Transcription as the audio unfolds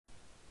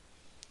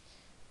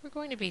We're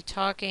going to be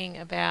talking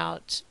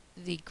about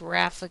the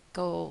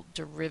graphical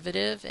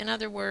derivative. In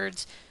other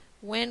words,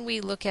 when we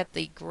look at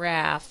the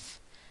graph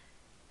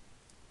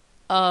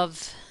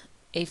of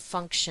a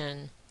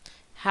function,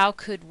 how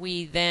could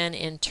we then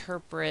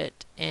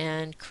interpret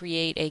and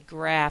create a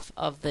graph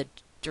of the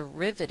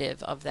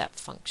derivative of that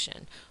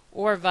function,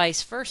 or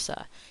vice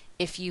versa?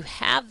 If you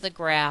have the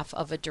graph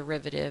of a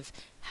derivative,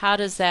 how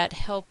does that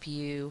help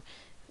you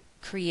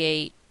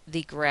create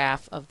the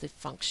graph of the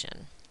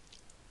function?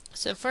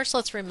 So first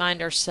let's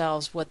remind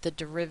ourselves what the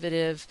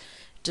derivative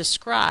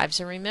describes.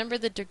 And remember,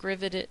 the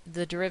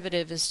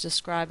derivative is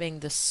describing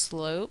the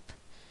slope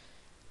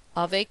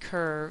of a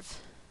curve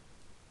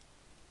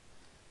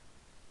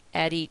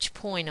at each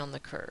point on the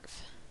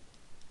curve.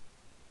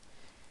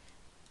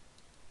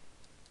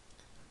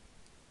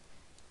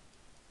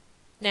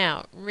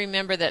 Now,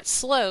 remember that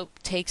slope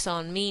takes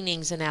on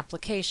meanings and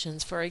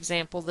applications. For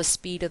example, the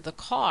speed of the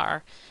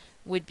car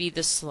would be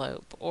the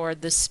slope, or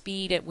the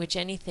speed at which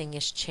anything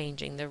is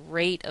changing, the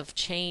rate of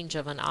change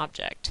of an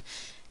object.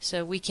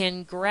 So we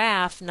can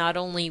graph not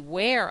only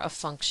where a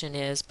function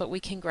is, but we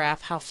can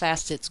graph how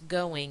fast it's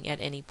going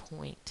at any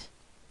point.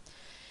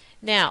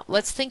 Now,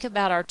 let's think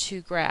about our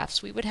two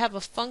graphs. We would have a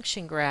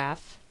function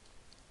graph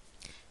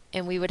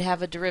and we would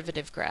have a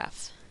derivative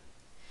graph.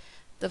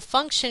 The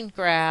function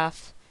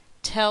graph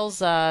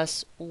tells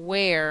us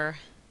where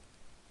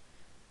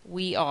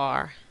we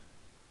are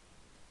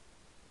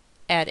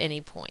at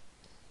any point.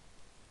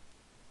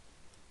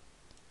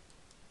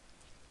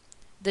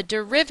 The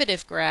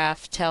derivative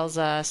graph tells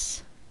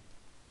us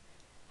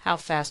how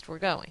fast we're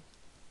going.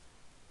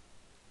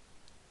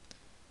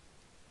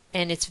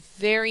 And it's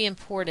very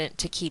important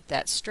to keep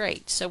that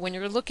straight. So when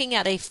you're looking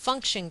at a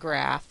function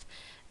graph,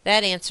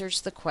 that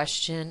answers the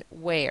question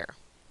where.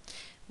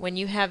 When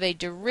you have a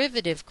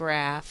derivative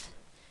graph,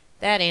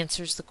 that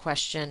answers the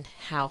question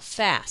how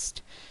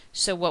fast.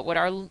 So what would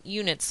our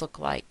units look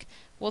like?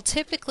 Well,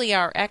 typically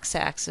our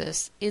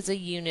x-axis is a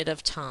unit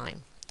of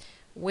time.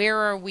 Where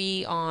are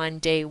we on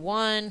day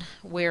 1?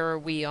 Where are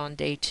we on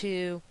day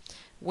 2?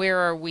 Where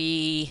are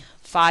we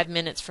 5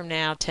 minutes from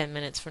now, 10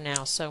 minutes from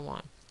now, so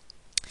on.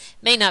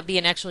 May not be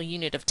an actual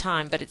unit of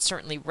time, but it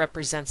certainly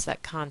represents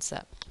that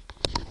concept.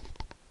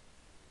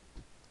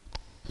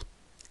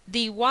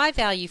 The y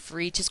value for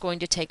each is going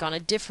to take on a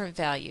different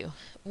value.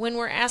 When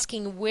we're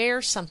asking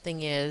where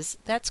something is,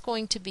 that's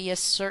going to be a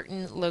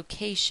certain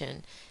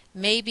location.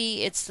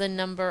 Maybe it's the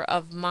number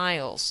of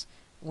miles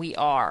we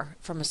are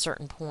from a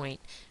certain point.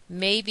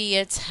 Maybe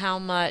it's how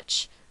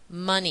much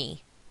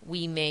money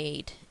we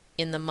made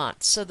in the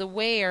month. So the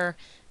where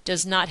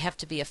does not have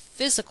to be a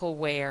physical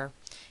where.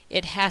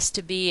 It has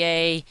to be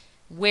a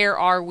where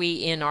are we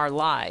in our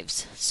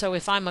lives. So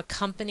if I'm a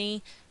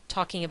company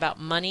talking about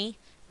money,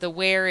 the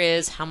where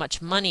is how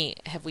much money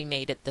have we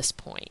made at this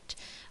point.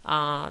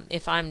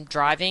 If I'm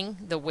driving,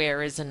 the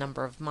where is a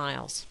number of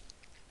miles.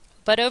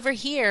 But over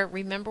here,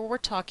 remember, we're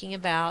talking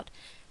about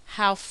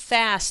how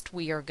fast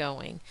we are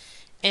going.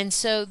 And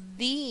so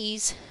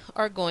these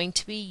are going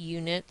to be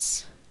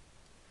units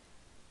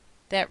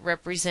that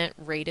represent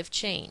rate of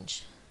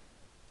change.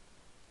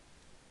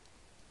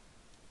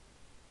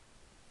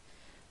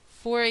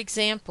 For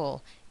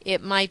example,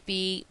 it might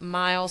be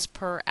miles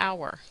per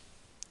hour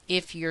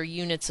if your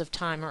units of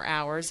time are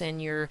hours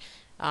and your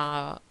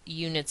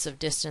units of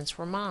distance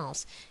were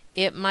miles.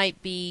 It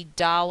might be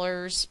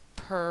dollars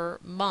per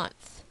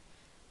month.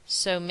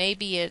 So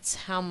maybe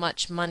it's how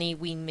much money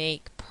we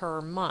make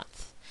per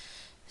month.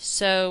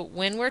 So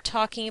when we're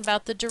talking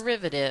about the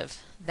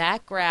derivative,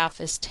 that graph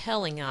is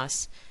telling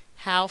us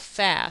how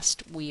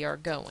fast we are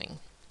going.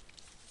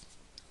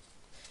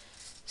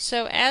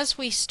 So as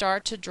we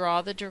start to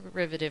draw the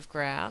derivative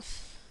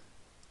graph,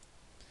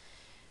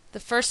 the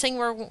first thing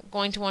we're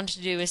going to want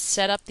to do is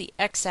set up the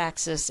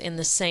x-axis in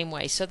the same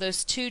way. So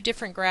those two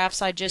different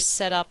graphs I just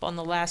set up on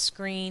the last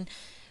screen,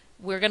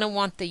 we're going to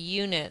want the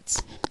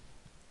units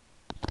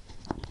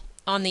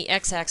on the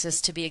x-axis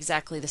to be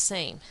exactly the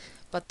same.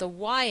 But the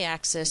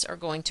y-axis are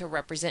going to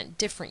represent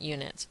different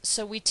units.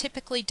 So we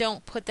typically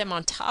don't put them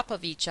on top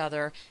of each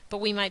other, but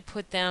we might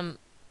put them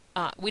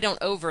we don't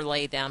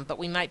overlay them, but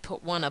we might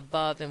put one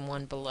above and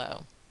one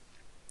below.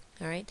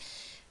 All right.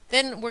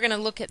 Then we're going to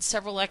look at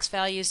several x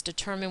values,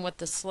 determine what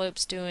the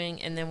slope's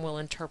doing, and then we'll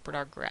interpret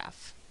our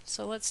graph.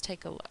 So let's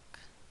take a look.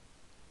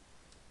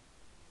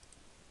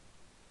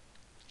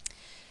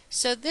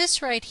 So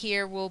this right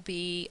here will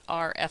be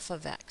our f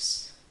of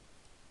x.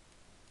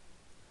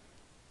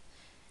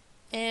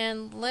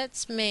 And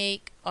let's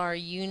make our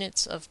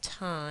units of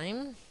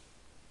time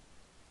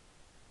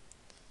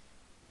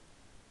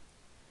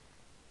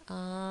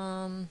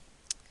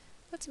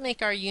let's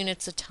make our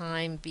units of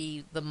time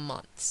be the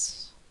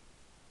months.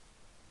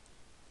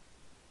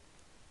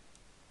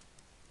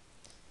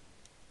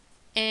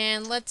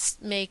 And let's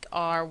make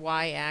our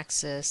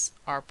y-axis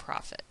our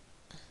profit.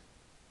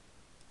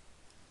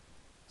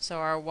 So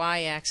our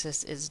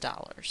y-axis is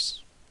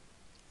dollars.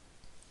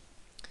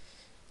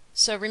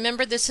 So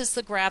remember, this is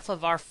the graph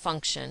of our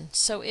function.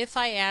 So if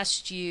I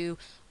asked you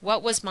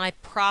what was my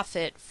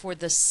profit for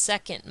the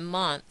second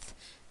month,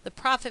 the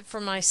profit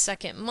for my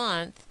second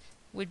month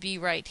would be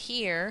right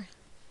here,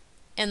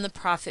 and the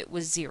profit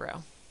was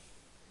 0.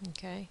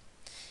 Okay.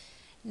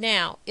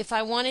 Now, if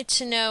I wanted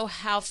to know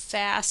how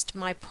fast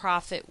my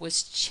profit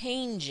was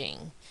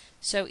changing,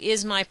 so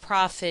is my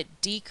profit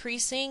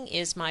decreasing?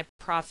 Is my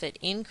profit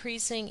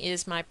increasing?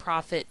 Is my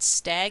profit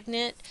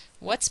stagnant?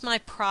 What's my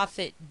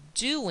profit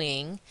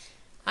doing?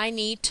 I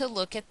need to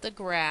look at the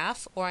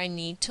graph, or I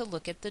need to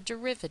look at the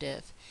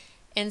derivative.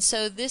 And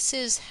so this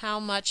is how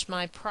much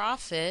my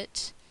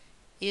profit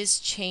is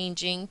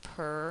changing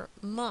per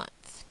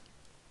month.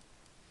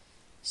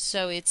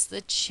 So it's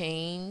the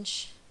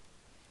change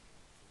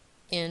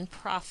in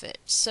profit.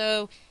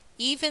 So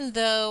even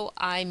though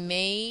I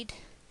made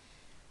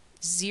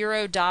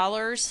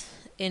 $0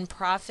 in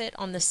profit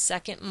on the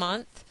second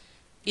month,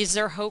 is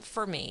there hope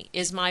for me?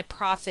 Is my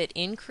profit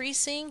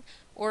increasing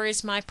or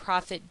is my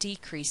profit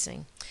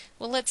decreasing?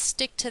 Well, let's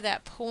stick to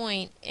that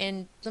point,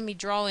 and let me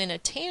draw in a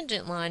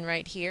tangent line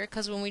right here,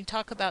 because when we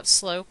talk about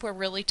slope, we're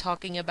really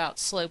talking about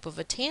slope of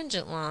a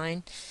tangent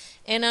line.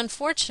 And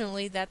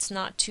unfortunately, that's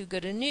not too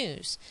good a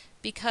news,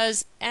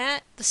 because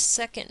at the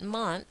second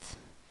month,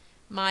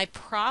 my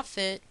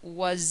profit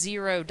was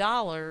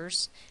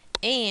 $0,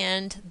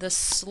 and the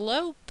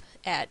slope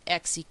at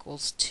x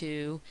equals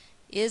 2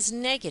 is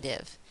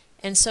negative.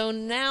 And so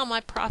now my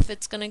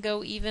profit's going to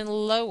go even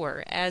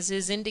lower, as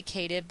is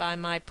indicated by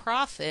my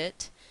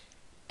profit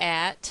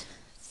at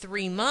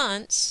 3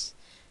 months.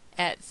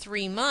 At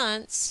 3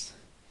 months,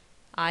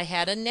 I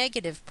had a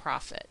negative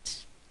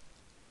profit.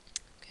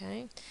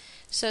 Okay,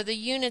 so the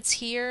units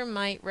here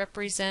might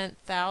represent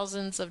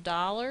thousands of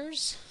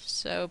dollars.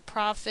 So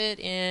profit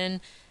in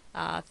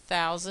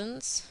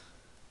thousands.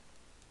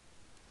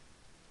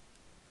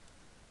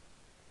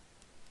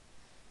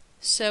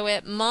 So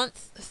at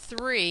month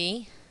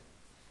 3,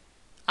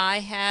 I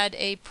had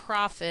a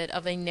profit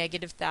of a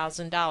negative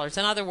 $1,000.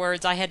 In other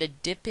words, I had to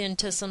dip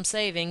into some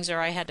savings, or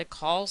I had to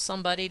call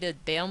somebody to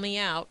bail me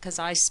out because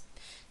I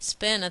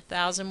spent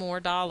 $1,000 more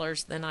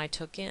than I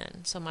took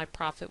in. So my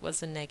profit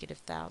was a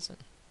negative 1,000.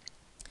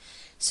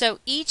 So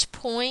each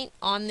point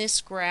on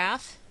this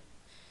graph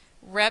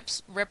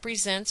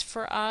represents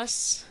for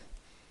us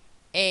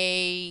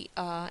and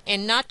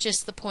not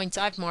just the points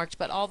I've marked,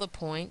 but all the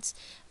points.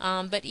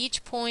 But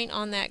each point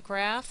on that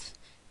graph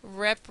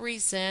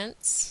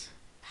represents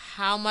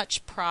how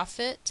much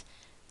profit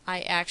I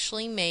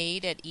actually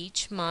made at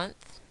each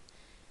month,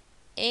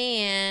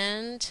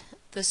 and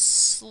the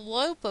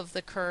slope of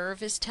the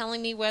curve is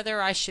telling me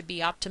whether I should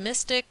be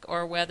optimistic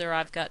or whether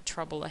I've got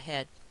trouble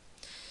ahead.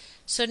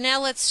 So now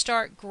let's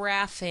start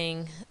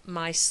graphing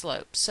my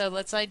slope. So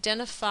let's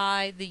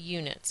identify the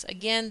units.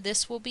 Again,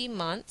 this will be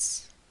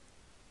months,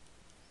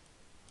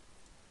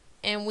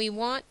 and we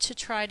want to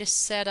try to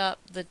set up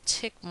the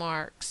tick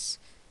marks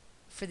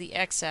for the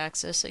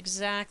x-axis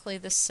exactly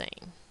the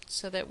same,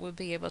 so that we'll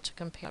be able to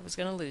compare. I was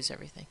going to lose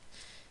everything.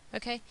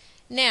 Okay,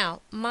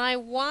 now my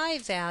y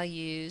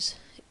values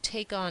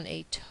take on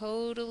a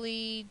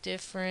totally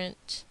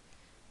different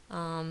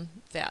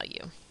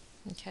value.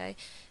 Okay,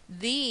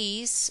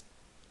 these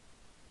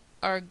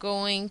are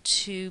going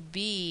to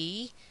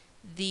be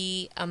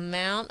the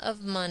amount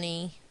of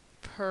money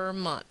per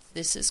month.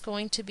 This is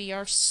going to be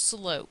our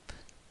slope.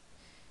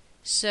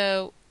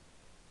 So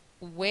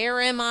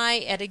where am I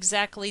at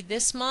exactly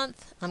this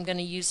month? I'm going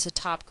to use the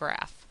top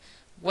graph.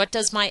 What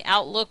does my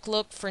outlook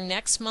look for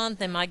next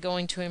month? Am I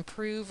going to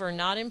improve or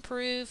not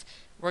improve?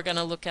 We're going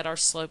to look at our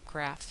slope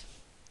graph.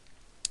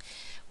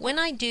 When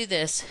I do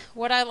this,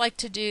 what I like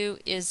to do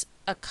is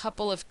a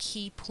couple of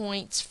key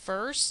points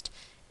first,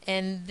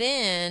 and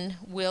then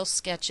we'll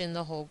sketch in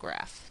the whole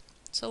graph.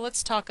 So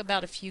let's talk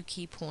about a few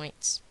key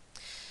points.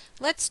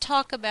 Let's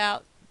talk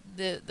about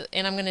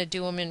and I'm going to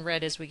do them in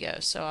red as we go.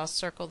 So I'll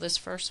circle this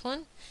first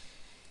one.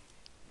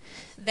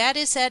 That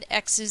is at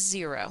x is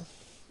 0.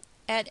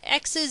 At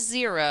x is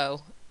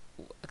 0,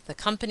 the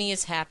company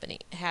is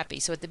happy.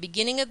 So at the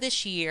beginning of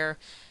this year,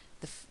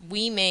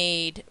 we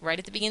made, right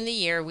at the beginning of the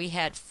year, we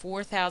had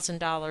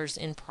 $4,000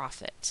 in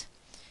profit.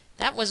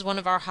 That was one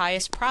of our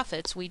highest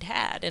profits we'd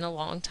had in a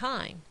long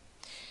time.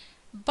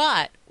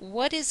 But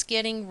what is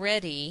getting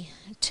ready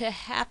to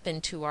happen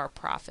to our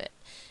profit?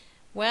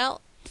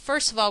 Well,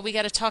 first of all, we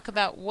got to talk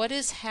about what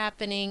is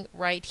happening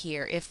right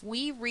here. If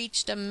we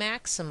reached a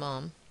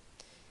maximum,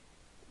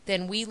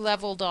 then we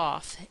leveled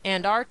off,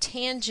 and our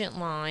tangent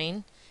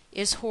line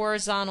is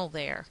horizontal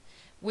there,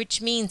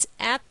 which means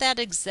at that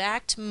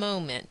exact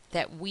moment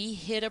that we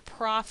hit a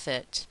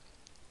profit,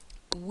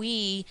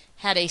 we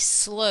had a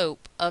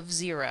slope of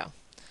 0.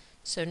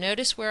 So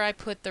notice where I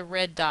put the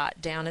red dot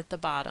down at the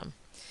bottom,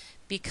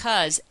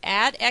 because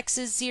at x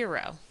is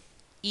 0,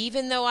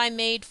 even though I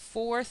made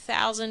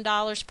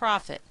 $4,000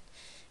 profit,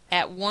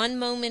 at one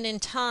moment in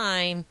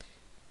time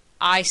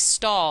I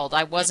stalled.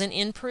 I wasn't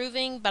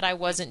improving, but I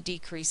wasn't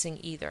decreasing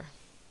either.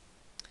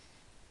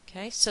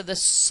 Okay, so the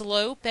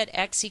slope at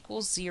x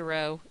equals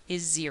 0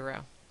 is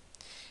 0.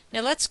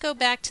 Now let's go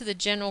back to the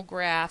general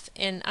graph,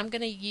 and I'm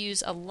going to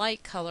use a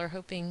light color,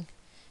 hoping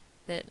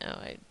that, no,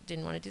 I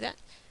didn't want to do that.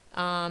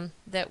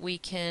 that we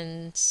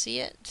can see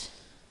it.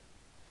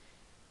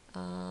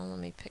 Let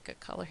me pick a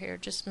color here,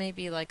 just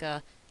maybe like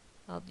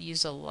I'll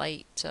use a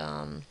light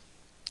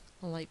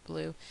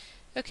blue.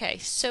 Okay,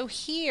 so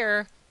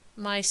here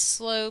my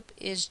slope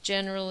is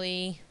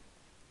generally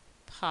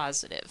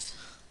positive.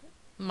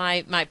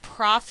 My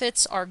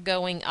profits are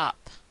going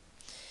up.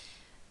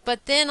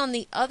 But then on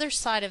the other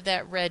side of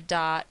that red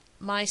dot,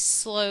 my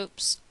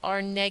slopes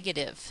are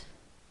negative.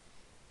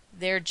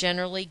 They're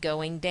generally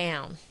going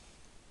down.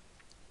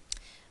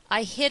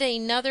 I hit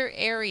another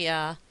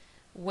area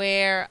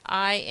where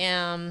I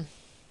am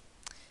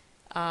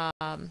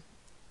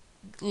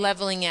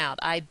leveling out.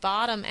 I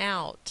bottom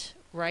out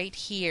right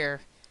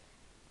here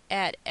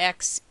at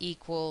x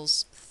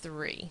equals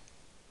 3.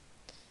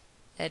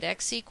 At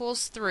x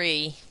equals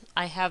 3,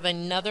 I have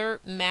another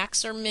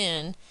max or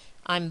min.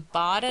 I'm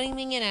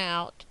bottoming it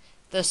out.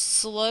 The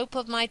slope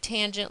of my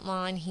tangent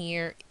line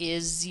here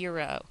is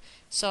 0.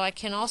 So I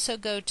can also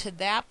go to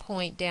that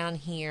point down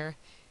here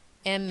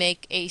and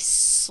make a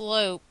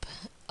slope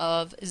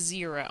of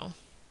 0.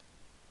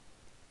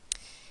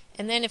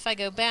 And then if I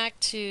go back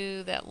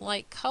to that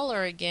light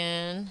color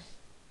again,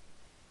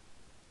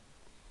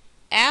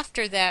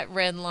 after that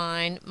red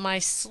line, my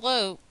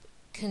slope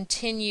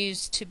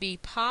continues to be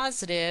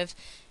positive,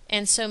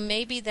 and so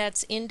maybe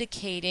that's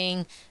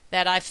indicating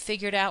that I've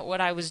figured out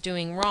what I was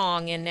doing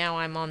wrong and now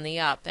I'm on the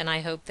up, and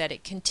I hope that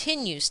it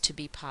continues to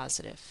be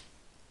positive.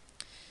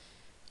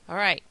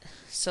 Alright,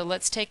 so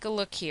let's take a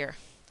look here.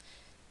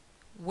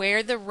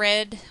 Where the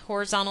red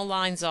horizontal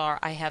lines are,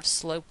 I have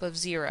slope of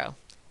 0.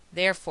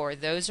 Therefore,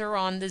 those are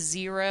on the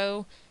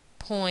 0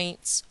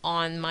 points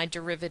on my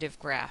derivative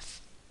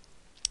graph.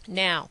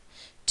 Now,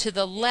 to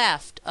the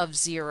left of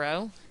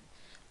 0,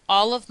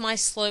 all of my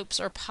slopes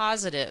are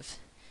positive.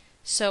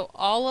 So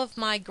all of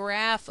my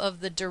graph of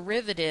the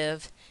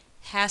derivative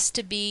has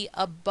to be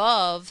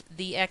above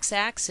the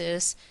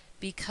x-axis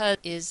because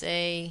it is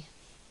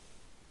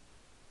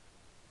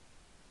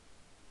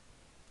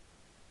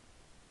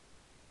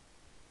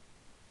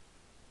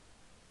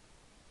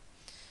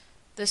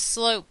the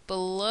slope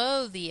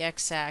below the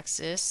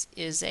x-axis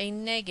is a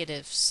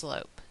negative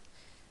slope.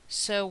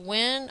 So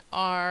when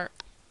our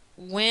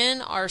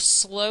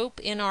slope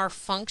in our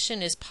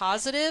function is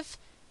positive,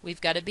 we've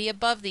got to be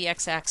above the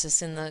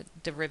x-axis in the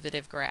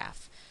derivative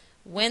graph.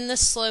 When the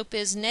slope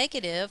is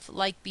negative,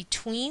 like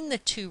between the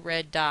two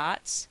red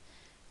dots,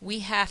 we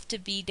have to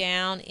be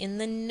down in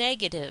the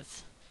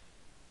negative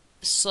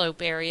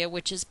slope area,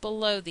 which is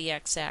below the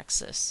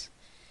x-axis.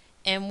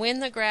 And when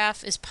the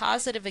graph is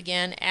positive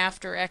again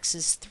after x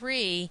is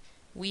 3,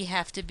 we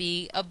have to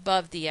be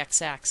above the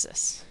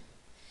x-axis.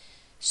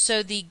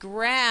 So the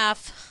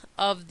graph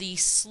of the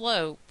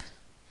slope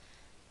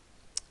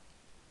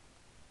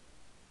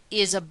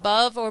is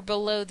above or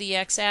below the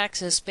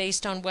x-axis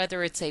based on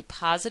whether it's a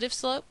positive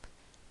slope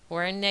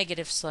or a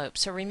negative slope.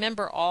 So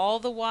remember, all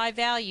the y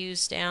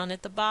values down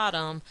at the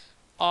bottom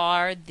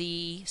are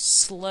the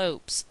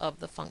slopes of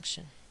the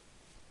function.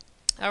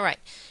 Alright,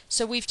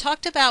 so we've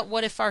talked about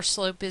what if our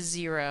slope is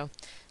 0.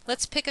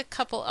 Let's pick a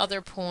couple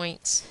other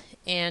points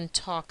and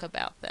talk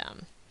about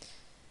them.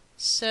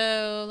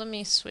 So let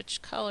me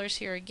switch colors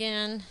here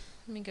again.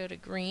 Let me go to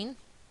green.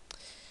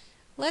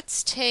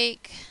 Let's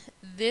take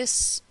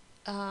this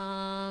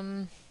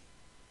green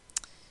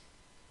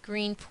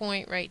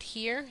point right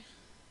here.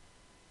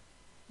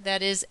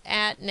 That is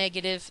at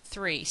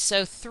 -3.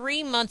 So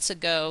 3 months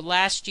ago,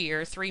 last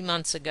year, 3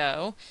 months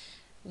ago,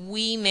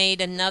 we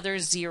made another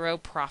 0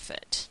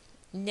 profit.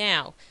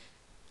 Now,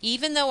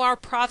 even though our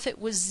profit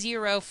was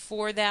 0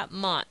 for that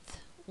month,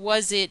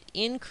 was it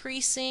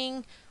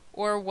increasing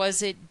or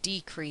was it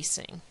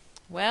decreasing?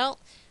 Well,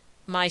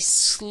 my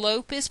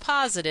slope is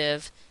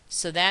positive,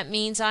 so that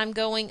means I'm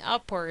going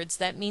upwards.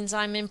 That means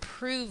I'm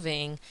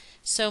improving.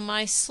 So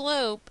my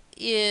slope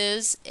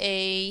is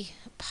a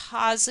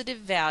positive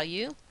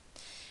value,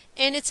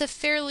 and it's a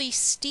fairly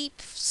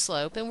steep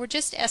slope, and we're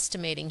just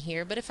estimating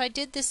here, but if I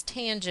did this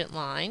tangent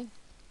line,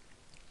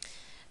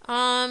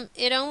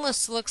 it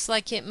almost looks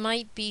like it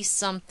might be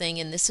something,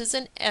 and this is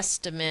an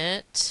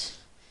estimate,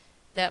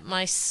 that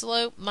my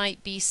slope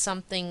might be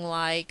something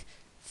like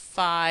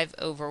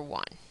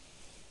 5/1.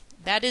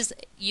 That is,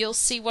 you'll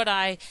see what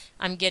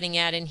I'm getting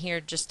at in here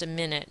just a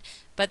minute,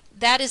 but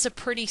that is a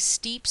pretty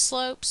steep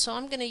slope, so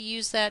I'm going to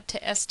use that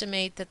to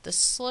estimate that the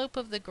slope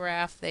of the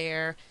graph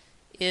there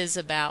is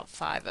about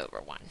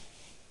 5/1.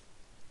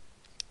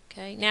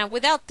 Okay, now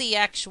without the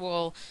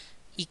actual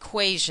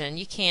equation,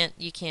 you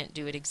can't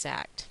do it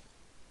exact.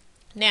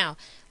 Now,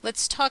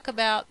 let's talk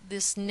about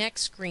this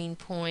next green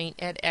point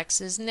at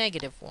x is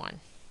 -1.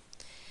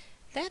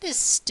 That is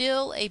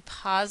still a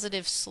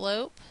positive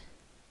slope,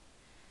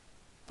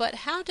 but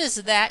how does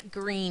that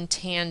green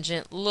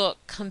tangent look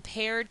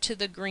compared to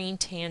the green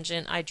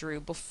tangent I drew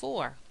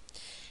before?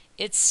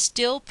 It's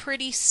still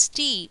pretty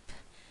steep,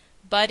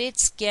 but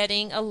it's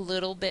getting a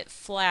little bit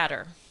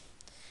flatter.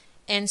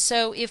 And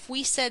so if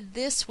we said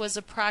this was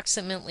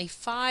approximately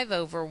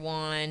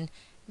 5/1,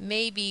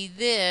 maybe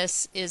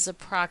this is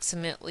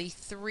approximately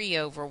 3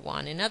 over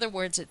 1. In other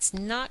words, it's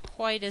not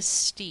quite as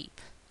steep.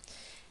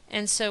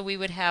 And so we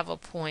would have a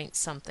point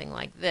something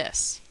like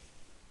this.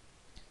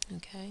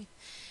 Okay.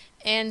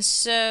 And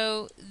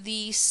so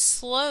the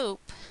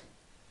slope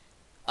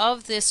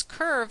of this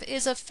curve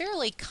is a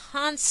fairly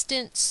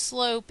constant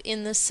slope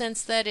in the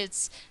sense that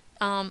it's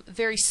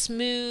very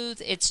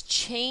smooth. It's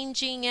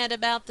changing at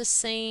about the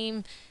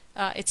same,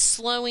 it's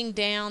slowing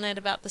down at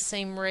about the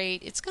same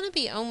rate. It's going to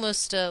be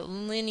almost a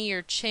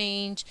linear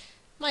change.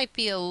 Might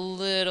be a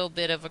little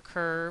bit of a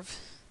curve.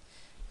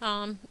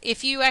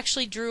 If you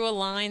actually drew a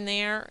line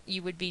there,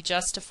 you would be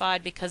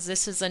justified because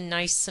this is a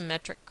nice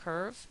symmetric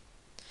curve.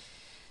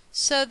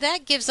 So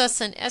that gives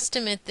us an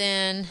estimate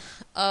then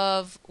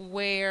of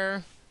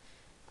where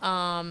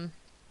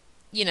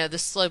the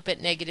slope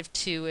at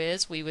 -2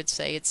 is. We would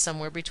say it's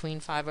somewhere between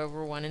 5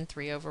 over 1 and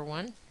 3 over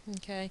 1.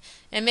 Okay,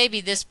 and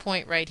maybe this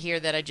point right here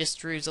that I just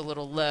drew is a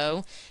little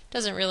low.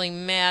 Doesn't really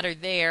matter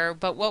there,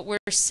 but what we're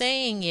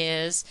saying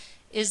is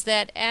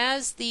that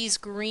as these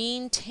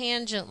green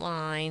tangent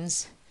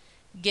lines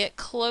get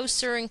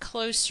closer and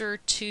closer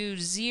to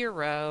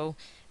 0,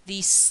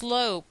 the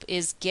slope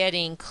is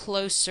getting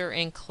closer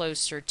and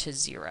closer to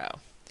 0.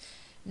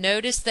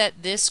 Notice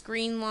that this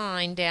green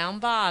line down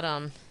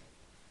bottom,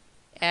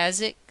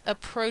 as it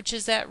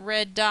approaches that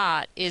red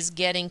dot, is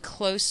getting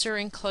closer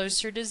and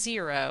closer to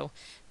 0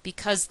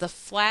 because the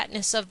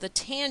flatness of the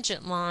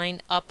tangent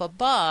line up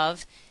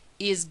above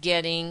is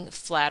getting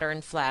flatter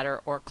and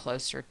flatter or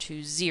closer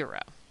to 0.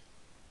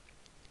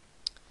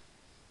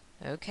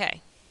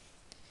 Okay.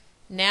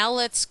 Now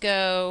let's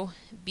go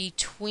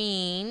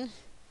between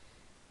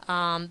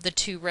the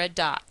two red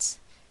dots.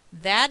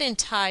 That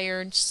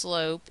entire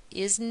slope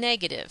is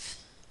negative.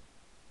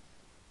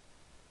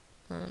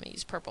 Let me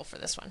use purple for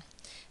this one.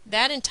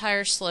 That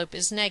entire slope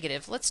is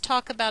negative. Let's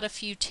talk about a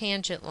few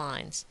tangent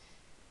lines.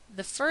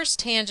 The first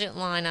tangent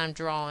line I'm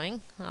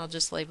drawing, I'll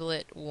just label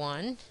it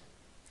 1,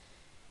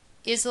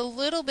 is a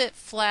little bit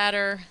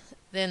flatter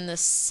than the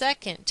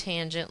second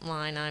tangent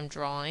line I'm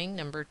drawing,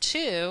 number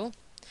 2.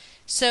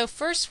 So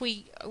first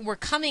we're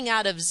coming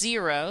out of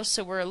 0,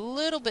 so we're a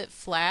little bit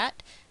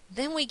flat.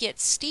 Then we get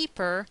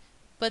steeper,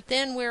 but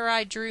then where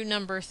I drew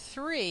number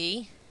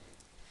 3,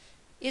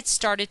 it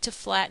started to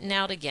flatten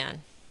out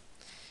again.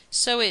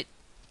 So it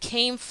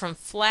came from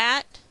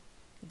flat,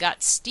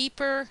 got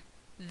steeper,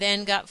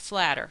 then got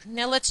flatter.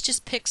 Now let's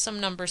just pick some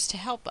numbers to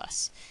help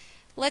us.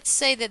 Let's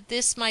say that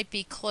this might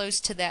be close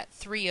to that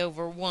 3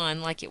 over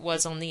 1 like it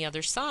was on the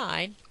other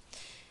side.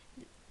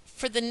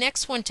 For the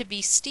next one to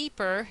be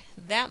steeper,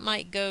 that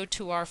might go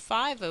to our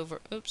 5 over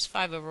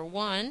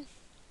 1.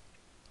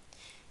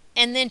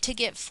 And then to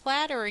get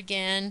flatter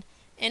again,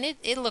 and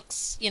it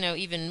looks,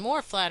 even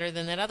more flatter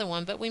than that other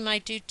one, but we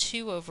might do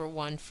 2 over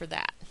 1 for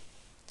that.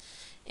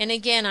 And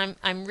again,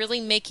 I'm really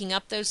making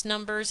up those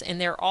numbers,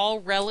 and they're all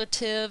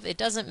relative. It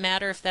doesn't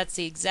matter if that's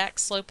the exact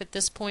slope at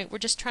this point. We're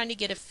just trying to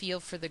get a feel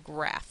for the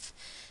graph.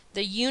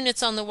 The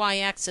units on the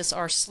y-axis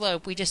are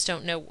slope. We just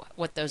don't know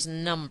what those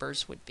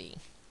numbers would be.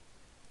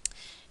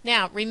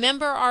 Now,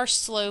 remember our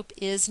slope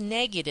is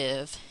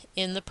negative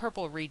in the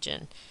purple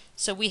region,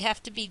 so we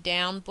have to be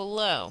down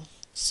below.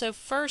 So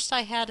first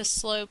I had a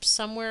slope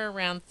somewhere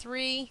around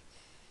 3,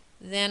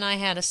 then I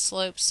had a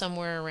slope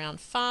somewhere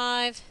around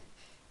 5,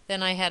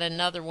 then I had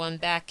another one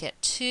back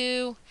at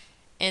 2,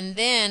 and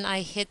then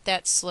I hit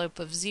that slope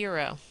of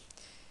 0.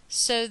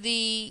 So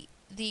the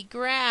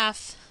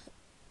graph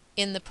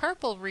in the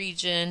purple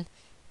region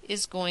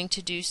is going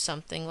to do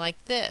something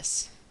like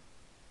this.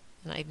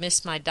 And I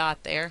missed my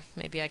dot there.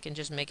 Maybe I can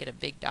just make it a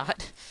big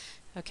dot.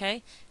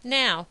 Okay?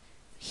 Now,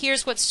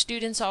 here's what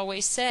students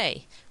always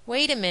say.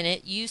 Wait a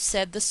minute, you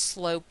said the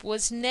slope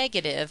was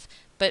negative,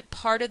 but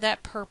part of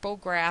that purple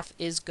graph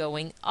is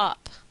going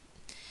up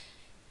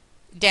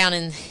down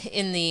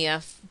in the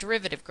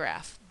derivative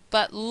graph.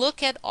 But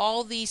look at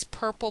all these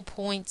purple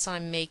points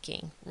I'm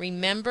making.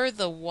 Remember,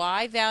 the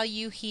y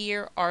value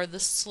here are the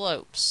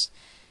slopes.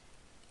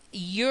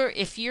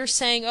 If you're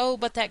saying, oh,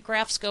 but that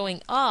graph's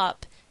going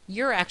up,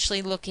 you're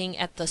actually looking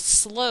at the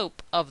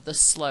slope of the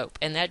slope,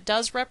 and that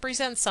does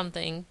represent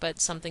something,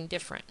 but something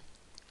different.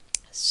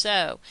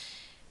 So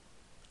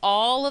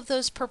all of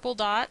those purple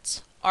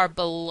dots are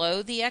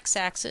below the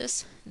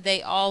x-axis.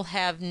 They all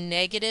have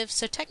negative,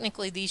 so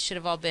technically these should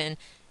have all been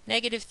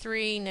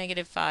 -3,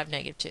 -5,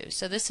 -2.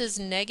 So this is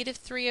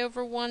 -3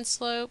 over 1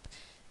 slope.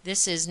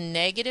 This is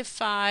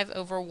 -5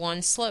 over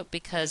 1 slope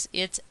because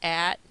it's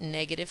at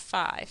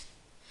 -5.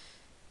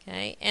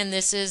 Okay, and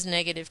this is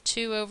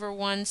 -2 over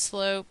 1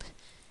 slope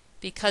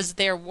because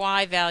their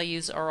y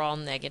values are all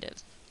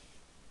negative.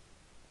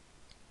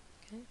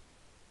 Okay.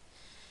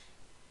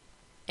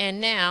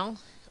 And now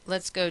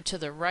let's go to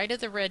the right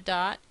of the red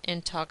dot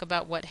and talk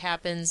about what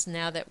happens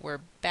now that we're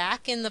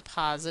back in the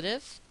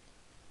positive.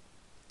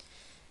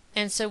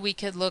 And so we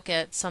could look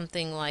at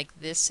something like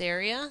this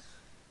area,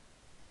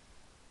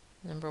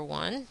 number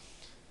 1,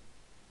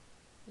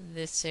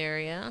 this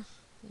area,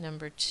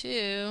 number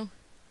 2,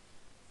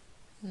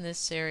 and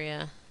this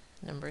area,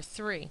 number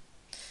 3.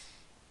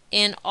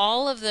 In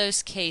all of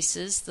those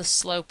cases, the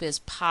slope is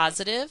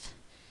positive,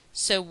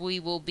 so we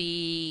will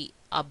be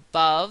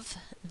above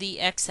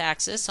the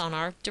x-axis on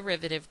our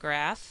derivative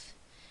graph,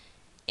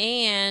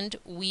 and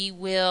we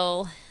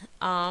will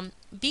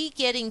be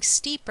getting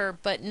steeper,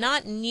 but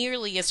not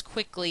nearly as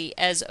quickly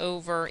as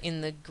over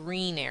in the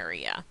green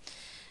area.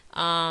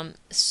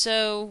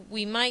 So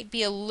we might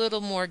be a little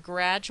more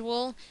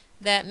gradual,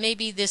 that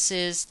maybe this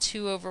is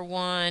 2 over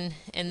 1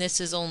 and this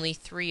is only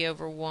 3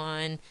 over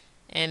 1,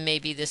 and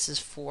maybe this is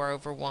 4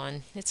 over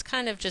 1. It's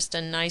kind of just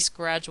a nice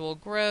gradual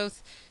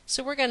growth,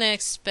 so we're going to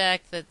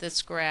expect that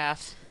this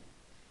graph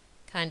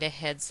kind of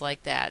heads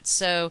like that.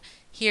 So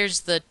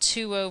here's the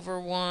 2 over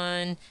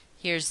 1,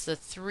 here's the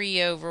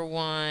 3 over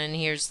 1,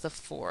 here's the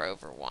 4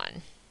 over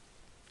 1.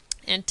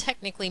 And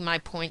technically my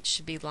points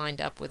should be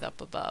lined up with up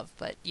above,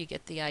 but you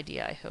get the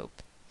idea, I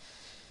hope.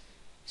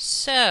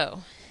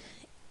 So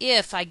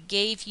if I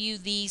gave you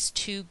these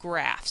two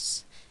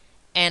graphs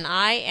and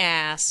I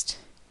asked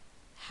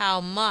how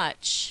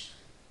much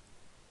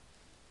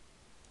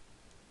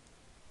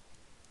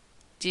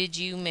did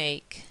you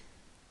make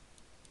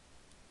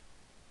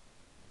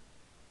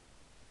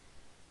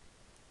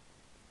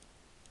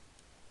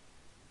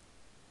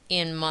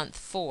in month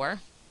 4,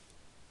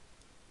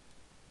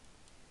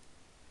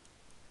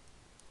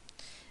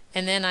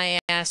 and then I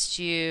asked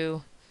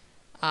you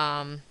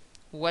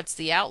what's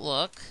the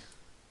outlook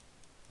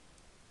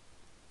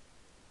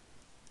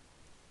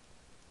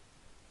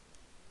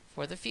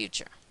for the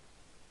future?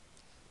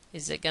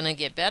 Is it going to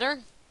get better?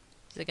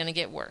 Is it going to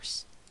get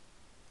worse?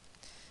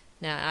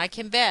 Now, I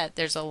can bet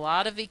there's a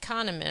lot of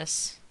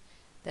economists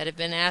that have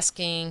been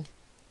asking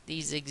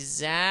these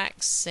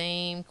exact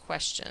same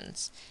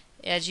questions.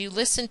 As you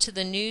listen to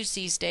the news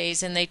these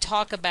days and they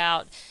talk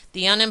about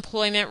the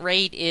unemployment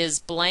rate is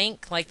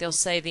blank, like they'll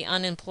say the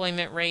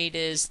unemployment rate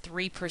is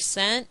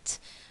 3%,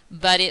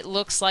 but it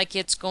looks like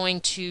it's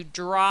going to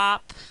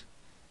drop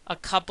a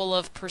couple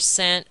of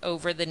percent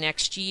over the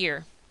next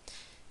year.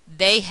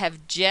 They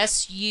have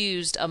just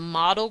used a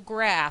model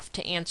graph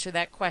to answer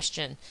that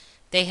question.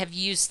 They have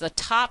used the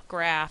top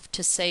graph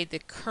to say the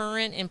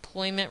current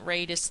employment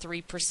rate is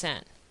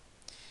 3%.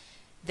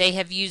 They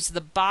have used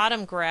the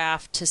bottom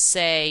graph to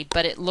say,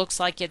 but it looks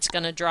like it's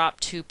going to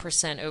drop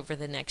 2% over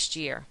the next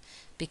year,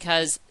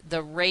 because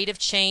the rate of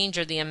change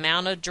or the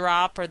amount of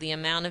drop or the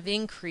amount of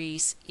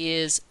increase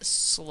is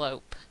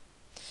slope.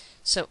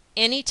 So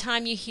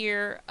anytime you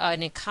hear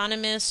an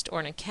economist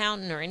or an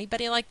accountant or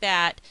anybody like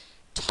that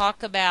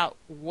talk about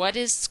what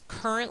is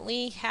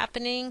currently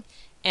happening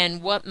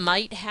and what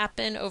might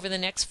happen over the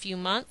next few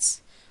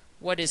months,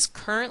 what is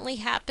currently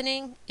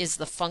happening is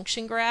the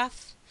function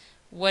graph.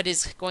 What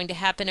is going to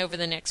happen over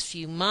the next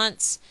few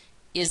months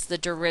is the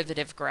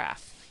derivative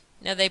graph.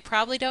 Now, they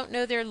probably don't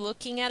know they're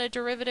looking at a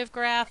derivative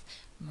graph,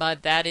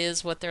 but that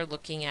is what they're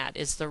looking at,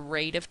 is the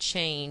rate of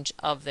change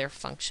of their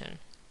function.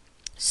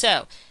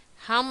 So,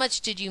 how much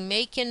did you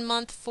make in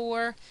month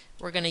 4?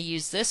 We're going to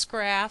use this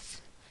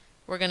graph.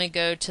 We're going to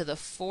go to the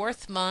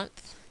 4th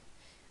month.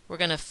 We're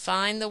going to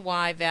find the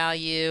y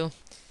value,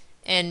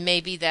 and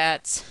maybe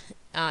that's,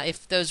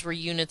 if those were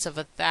units of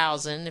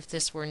 1,000, if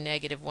this were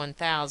negative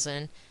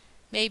 1,000,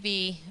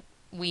 maybe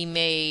we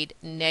made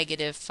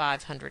negative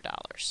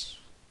 $500.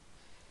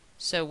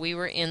 So we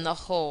were in the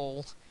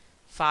hole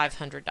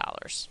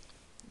 $500.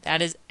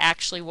 That is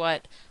actually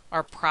what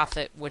our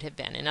profit would have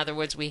been. In other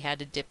words, we had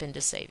to dip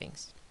into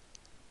savings.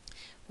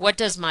 What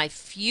does my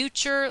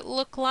future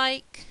look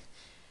like?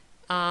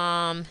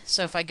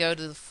 So if I go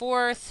to the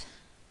 4th,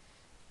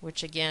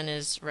 which again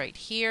is right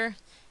here,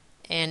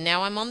 and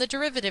now I'm on the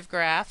derivative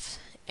graph,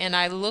 and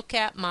I look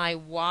at my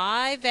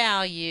y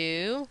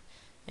value,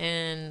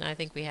 and I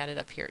think we had it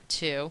up here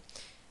too.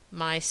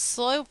 My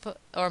slope,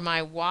 or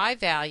my y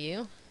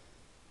value,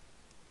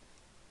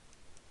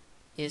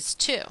 is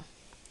 2,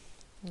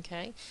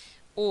 okay,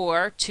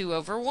 or 2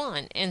 over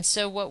 1. And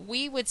so what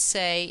we would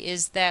say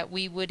is that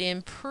we would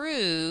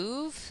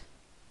improve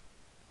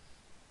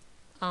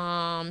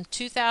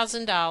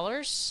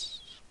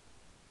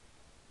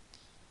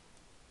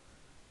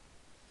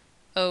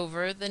 $2,000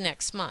 over the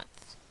next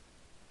month,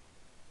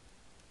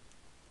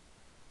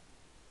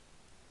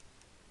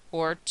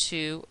 or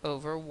 2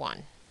 over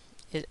 1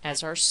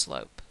 as our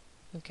slope.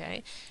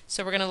 Okay,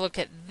 so we're going to look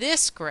at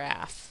this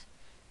graph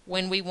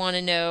when we want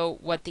to know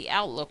what the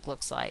outlook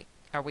looks like.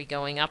 Are we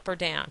going up or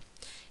down?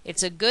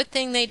 It's a good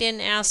thing they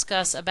didn't ask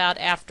us about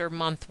after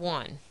month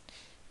 1,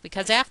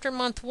 because after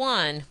month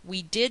 1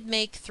 we did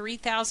make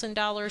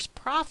 $3,000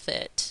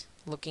 profit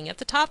looking at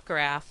the top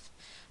graph,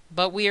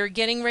 but we are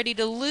getting ready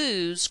to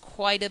lose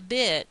quite a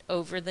bit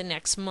over the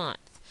next month.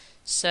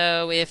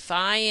 So if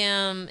I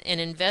am an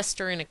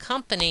investor in a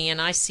company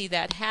and I see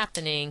that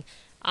happening,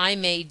 I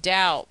may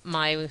doubt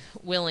my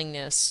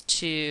willingness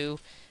to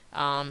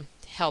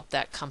help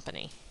that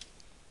company.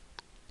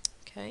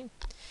 Okay.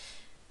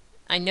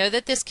 I know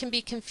that this can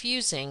be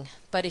confusing,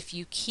 but if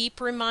you keep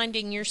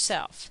reminding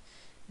yourself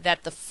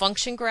that the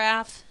function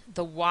graph,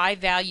 the y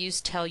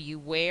values tell you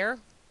where,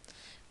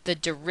 the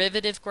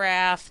derivative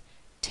graph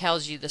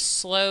tells you the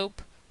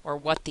slope, or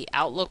what the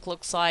outlook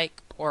looks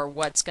like, or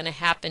what's going to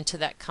happen to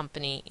that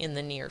company in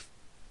the near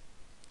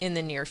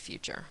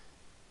future.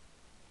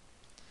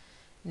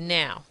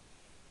 Now,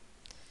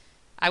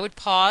 I would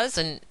pause,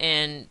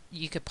 and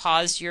you could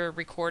pause your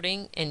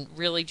recording and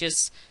really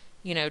just,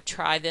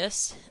 try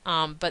this.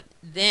 But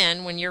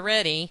then when you're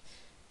ready,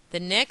 the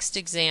next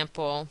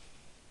example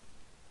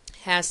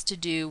has to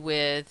do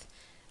with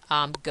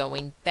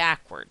going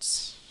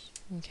backwards.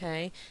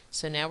 Okay,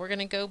 so now we're going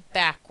to go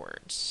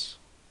backwards.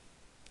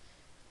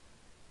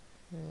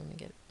 Let me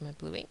get my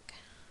blue ink.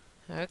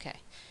 Okay,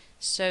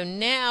 so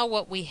now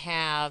what we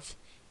have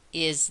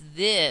is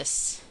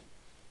this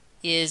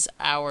is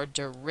our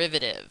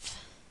derivative.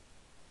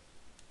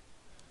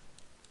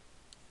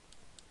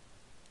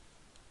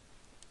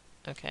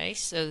 Okay,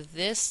 so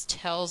this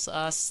tells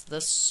us the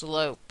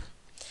slope.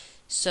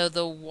 So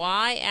the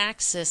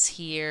y-axis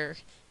here,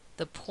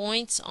 the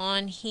points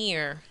on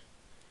here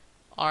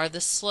are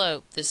the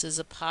slope. This is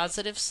a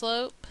positive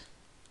slope,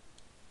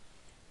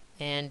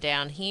 and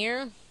down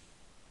here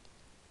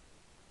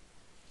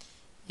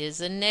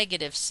is a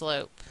negative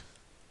slope.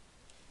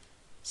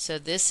 So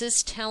this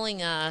is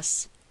telling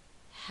us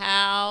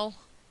how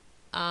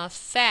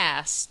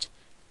fast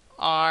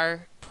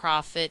our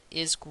profit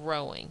is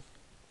growing.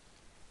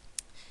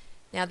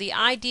 Now the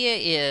idea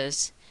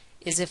is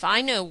if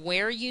I know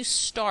where you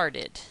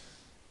started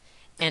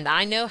and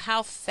I know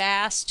how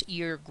fast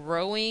you're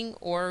growing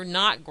or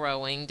not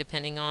growing,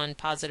 depending on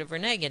positive or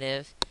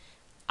negative,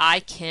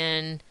 I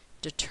can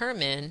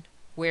determine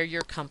where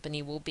your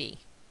company will be.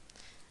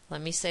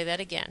 Let me say that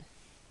again.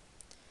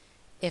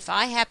 If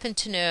I happen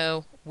to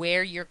know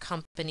where your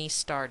company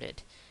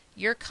started,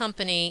 your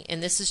company,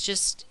 and this is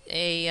just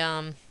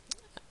an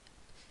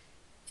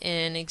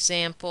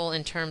example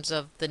in terms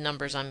of the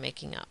numbers I'm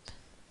making up.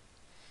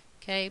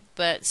 Okay,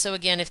 but so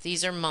again, if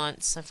these are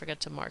months, I forgot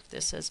to mark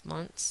this as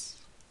months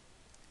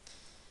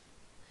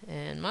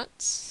and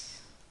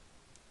months.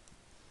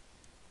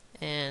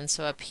 And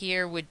so up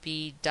here would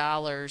be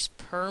dollars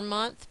per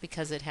month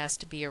because it has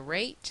to be a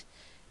rate.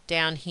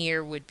 Down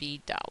here would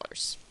be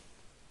dollars.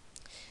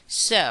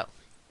 So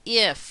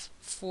if,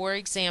 for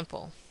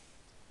example,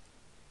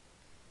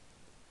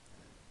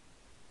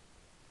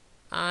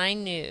 I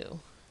knew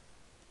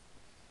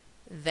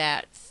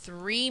that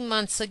 3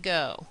 months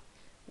ago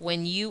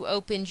when you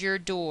opened your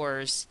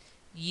doors,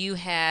 you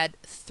had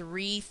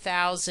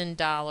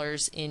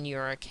 $3,000 in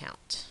your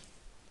account.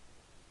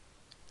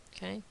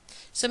 Okay,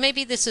 so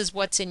maybe this is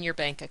what's in your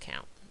bank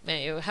account,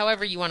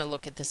 however you want to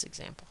look at this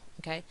example.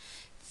 Okay,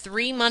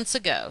 3 months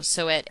ago,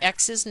 so at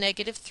x is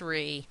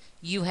 -3,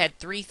 you had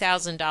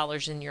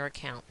 $3,000 in your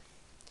account.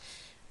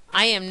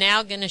 I am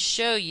now going to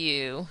show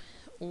you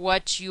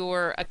what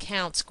your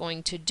account's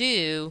going to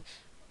do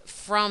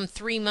from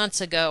 3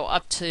 months ago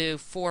up to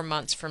 4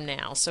 months from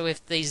now. So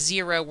if the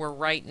 0 were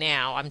right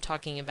now, I'm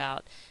talking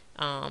about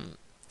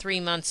 3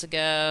 months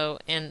ago,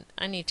 and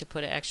I need to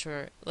put an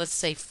extra, let's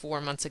say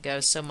 4 months ago,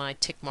 so my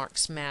tick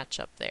marks match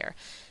up there.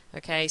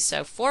 Okay,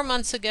 so 4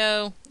 months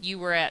ago, you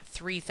were at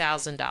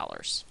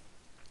 $3,000.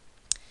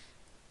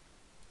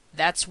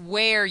 That's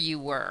where you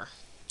were.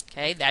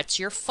 Okay, that's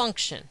your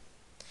function.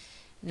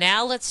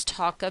 Now let's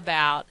talk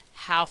about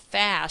how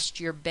fast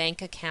your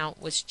bank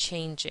account was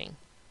changing.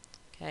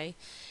 Okay,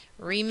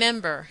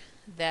 remember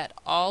that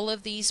all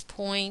of these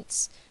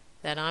points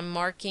that I'm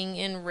marking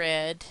in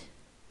red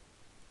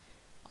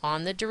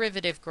on the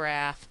derivative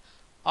graph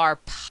are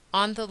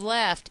on the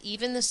left.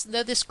 Even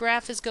though this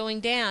graph is going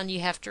down, you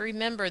have to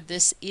remember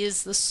this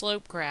is the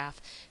slope graph.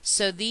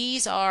 So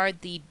these are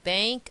the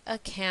bank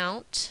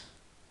account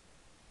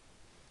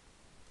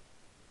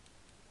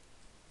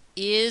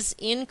is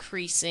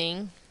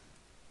increasing,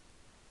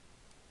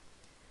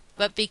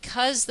 but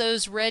because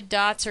those red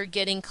dots are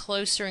getting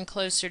closer and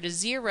closer to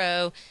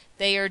 0,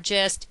 they are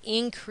just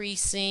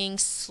increasing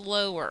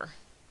slower.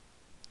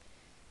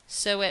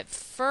 So at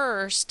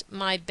first,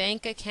 my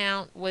bank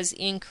account was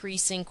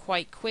increasing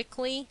quite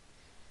quickly,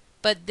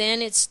 but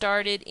then it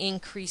started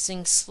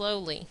increasing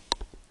slowly.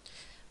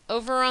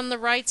 Over on the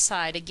right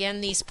side,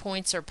 again, these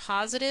points are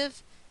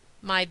positive.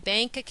 My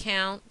bank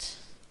account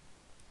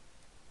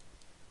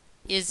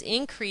is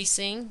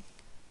increasing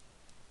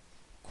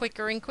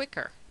quicker and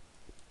quicker.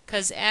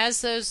 Because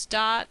as those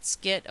dots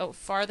get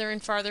farther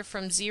and farther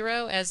from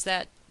 0, as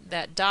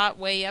that dot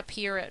way up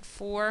here at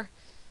 4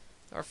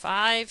 or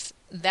 5,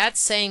 that's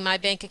saying my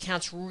bank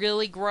account's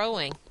really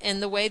growing.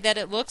 And the way that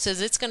it looks is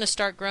it's going to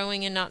start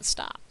growing and not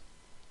stop.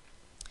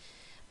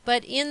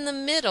 But in the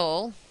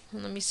middle,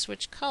 let me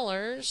switch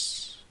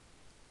colors.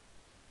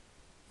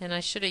 And I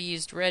should have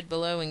used red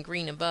below and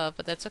green above,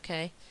 but that's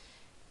okay.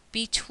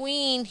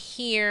 Between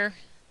here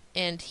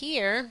and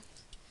here,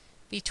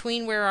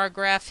 between where our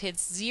graph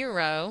hits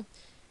 0,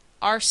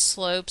 our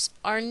slopes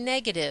are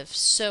negative.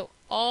 So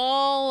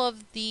all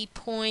of the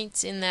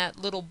points in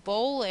that little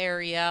bowl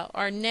area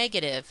are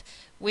negative,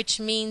 which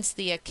means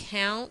the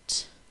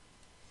account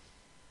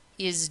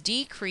is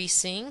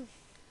decreasing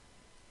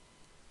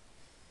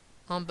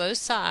on both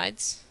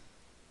sides.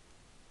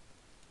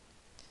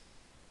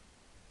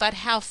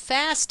 but how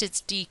fast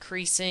it's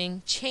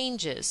decreasing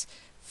changes.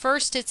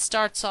 First it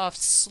starts off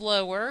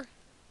slower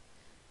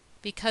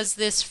because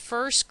this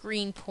first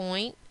green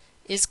point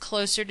is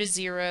closer to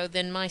 0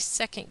 than my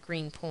second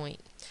green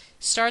point.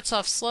 Starts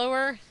off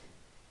slower,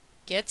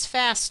 gets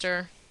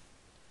faster.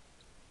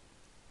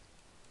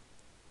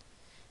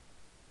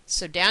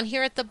 So down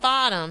here at the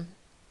bottom,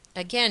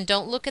 again,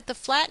 don't look at the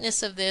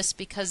flatness of this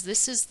because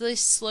this is the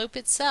slope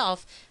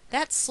itself.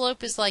 That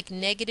slope is like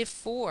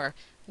 -4.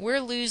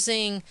 We're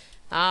losing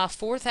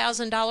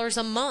 $4,000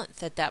 a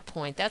month at that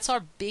point. That's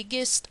our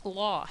biggest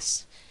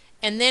loss.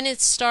 And then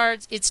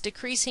it's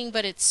decreasing,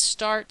 but it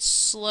starts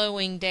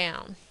slowing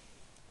down.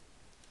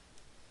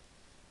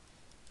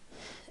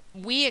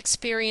 We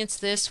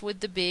experienced this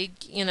with the big,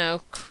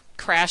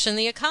 crash in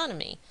the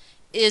economy.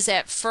 Is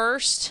at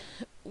first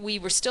we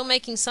were still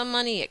making some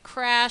money. It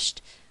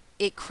crashed.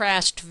 It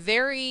crashed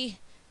very.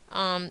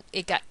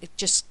 It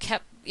just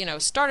kept.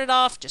 Started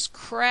off just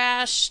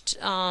crashed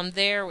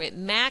there. It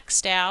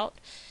maxed out,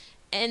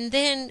 and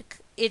then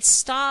it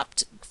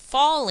stopped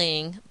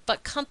falling.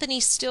 But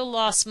companies still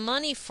lost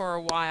money for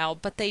a while,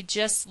 but they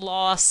just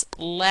lost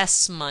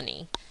less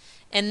money.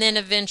 And then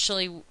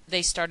eventually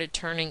they started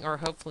turning, or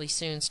hopefully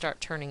soon start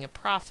turning a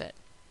profit.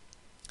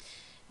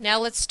 Now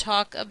let's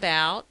talk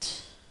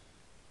about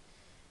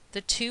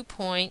the 2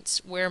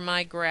 points where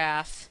my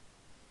graph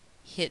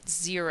hit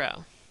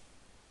 0.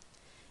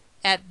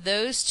 At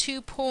those 2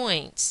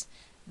 points,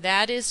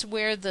 that is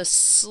where the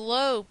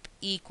slope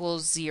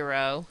equals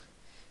 0,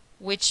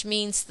 which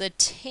means the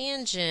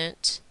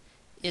tangent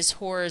is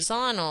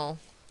horizontal,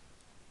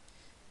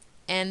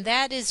 and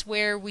that is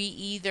where we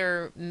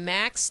either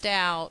maxed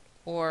out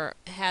or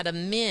had a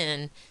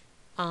min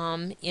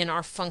in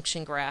our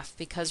function graph,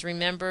 because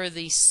remember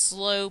the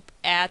slope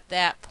at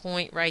that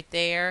point right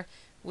there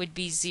would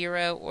be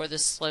 0, or the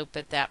slope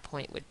at that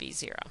point would be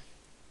 0.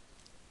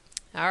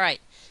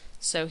 Alright,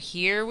 so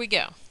here we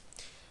go.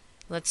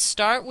 Let's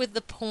start with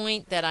the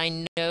point that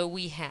I know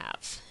we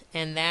have,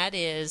 and that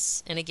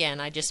is, and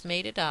again I just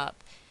made it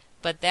up,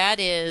 but that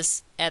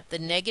is at the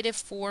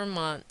 -4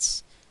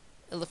 months.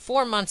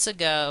 4 months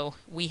ago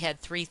we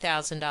had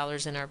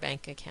 $3,000 in our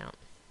bank account.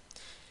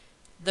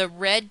 The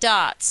red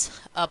dots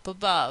up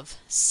above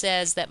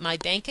says that my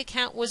bank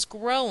account was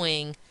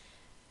growing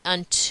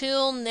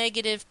until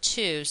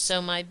 -2.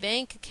 So my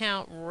bank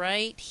account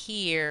right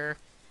here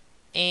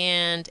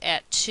and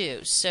at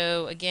 2.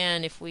 So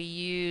again, if we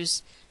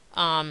use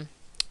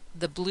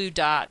the blue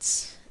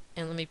dots,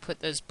 and let me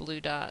put those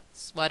blue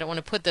dots, well I don't want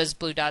to put those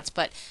blue dots,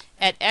 but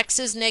at x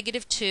is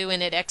 -2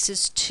 and at x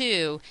is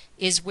 2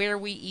 is where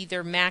we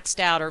either maxed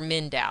out or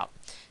minned out.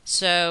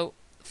 So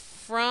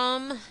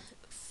from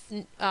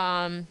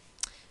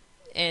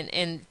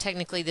and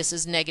technically this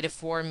is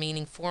 -4,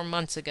 meaning 4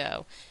 months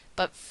ago,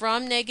 but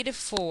from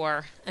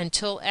 -4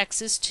 until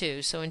x is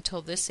 2, so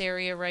until this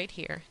area right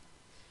here,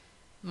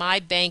 my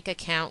bank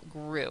account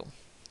grew.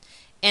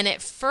 And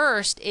at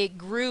first it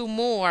grew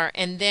more,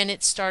 and then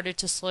it started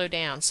to slow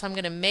down. So I'm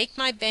going to make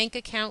my bank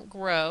account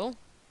grow,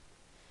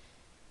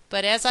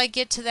 but as I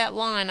get to that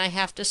line I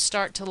have to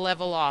start to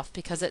level off,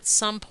 because at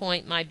some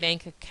point my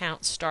bank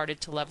account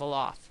started to level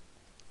off.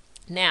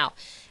 Now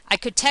I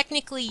could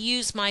technically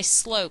use my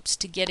slopes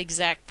to get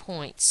exact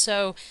points.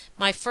 So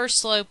my first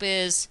slope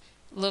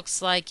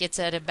looks like it's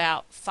at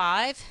about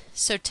 5.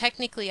 So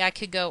technically I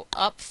could go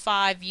up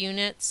 5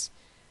 units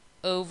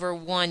over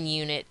 1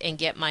 unit and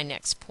get my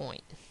next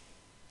point.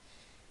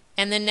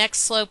 And the next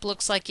slope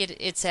looks like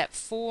it's at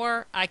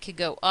 4. I could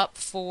go up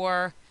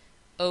 4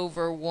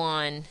 over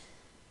 1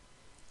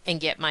 and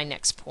get my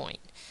next point.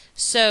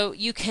 So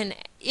you can,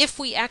 if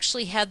we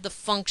actually had the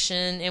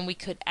function and we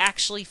could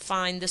actually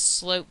find the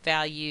slope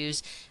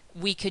values,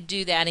 we could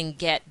do that and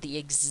get the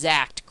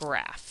exact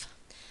graph.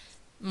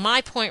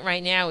 My point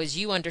right now is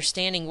you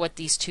understanding what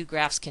these two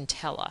graphs can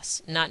tell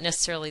us, not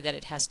necessarily that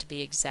it has to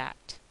be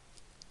exact.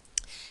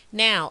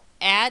 Now,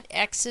 at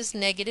x is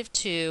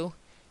 -2,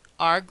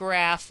 our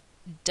graph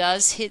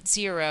does hit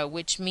 0,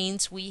 which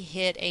means we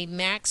hit a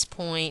max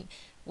point,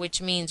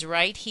 which means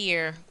right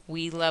here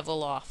we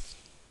level off.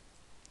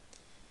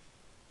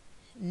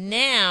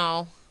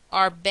 Now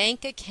our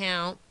bank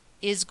account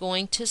is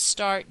going to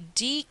start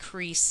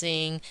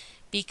decreasing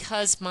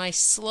because my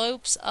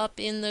slopes up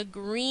in the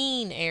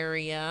green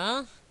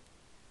area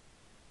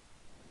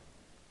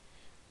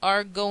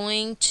are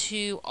going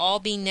to all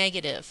be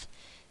negative.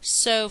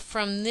 So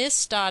from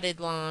this dotted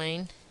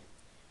line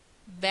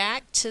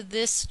back to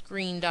this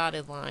green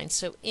dotted line,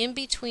 so in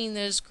between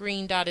those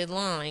green dotted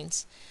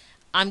lines,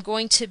 I'm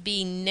going to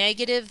be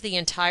negative the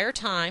entire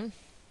time,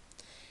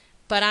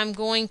 but I'm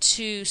going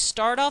to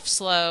start off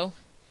slow,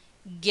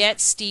 get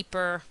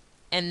steeper,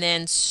 and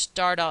then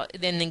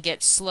then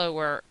get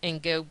slower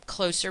and go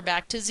closer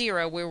back to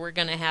 0, where we're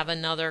going to have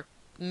another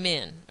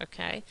min.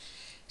 Okay,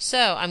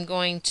 so I'm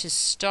going to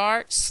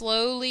start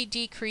slowly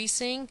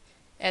decreasing.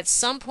 At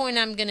some point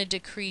I'm going to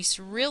decrease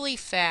really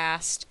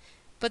fast,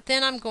 but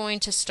then I'm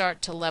going to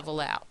start to level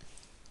out.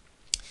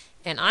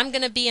 And I'm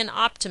going to be an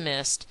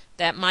optimist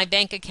that my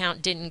bank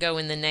account didn't go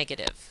in the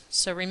negative.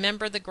 So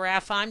remember, the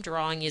graph I'm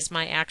drawing is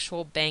my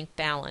actual bank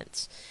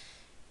balance.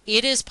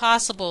 It is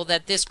possible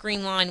that this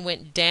green line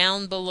went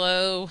down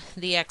below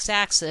the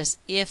x-axis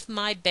if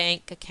my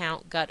bank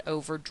account got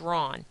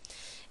overdrawn.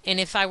 And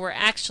if I were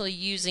actually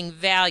using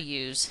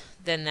values,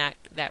 then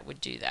that would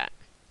do that.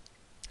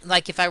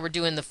 Like if I were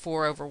doing the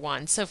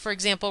 4/1. So for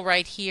example,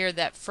 right here,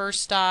 that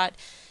first dot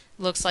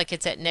looks like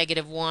it's at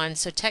 -1.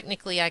 So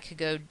technically I could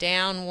go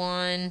down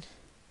 1,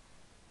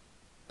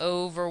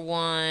 over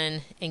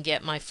 1, and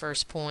get my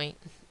first point.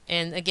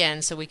 And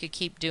again, so we could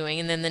keep doing.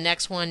 And then the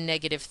next one,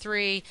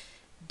 -3,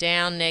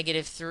 down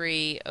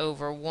 -3,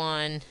 over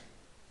 1,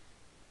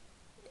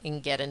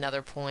 and get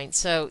another point.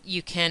 So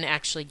you can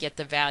actually get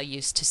the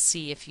values to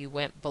see if you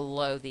went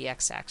below the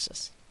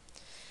x-axis.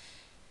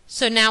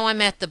 So now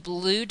I'm at the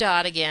blue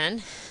dot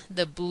again.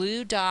 The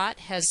blue dot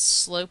has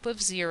slope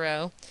of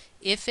 0.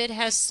 If it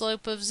has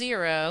slope of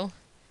 0,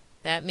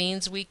 that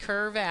means we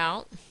curve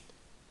out.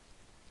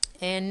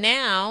 And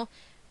now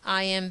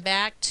I am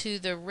back to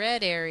the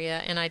red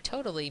area, and I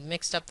totally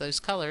mixed up those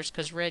colors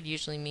because red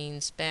usually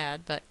means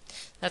bad, but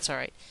that's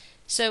alright.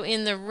 So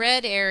in the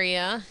red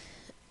area,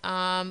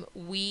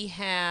 we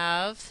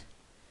have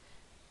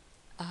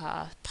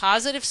a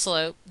positive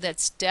slope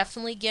that's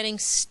definitely getting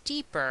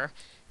steeper.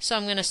 So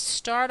I'm going to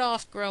start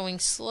off growing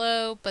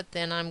slow, but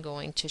then I'm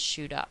going to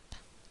shoot up.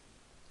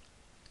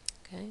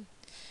 Okay.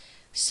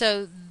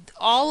 So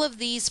all of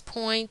these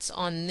points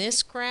on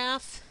this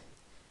graph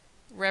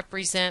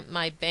represent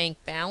my bank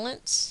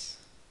balance.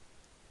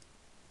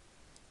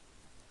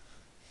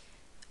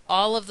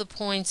 All of the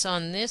points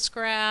on this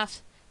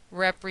graph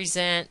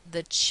represent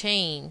the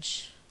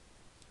change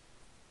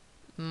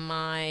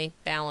my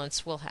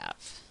balance will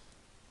have.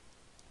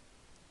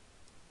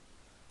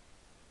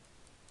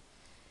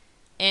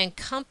 And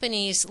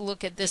companies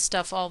look at this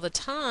stuff all the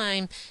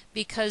time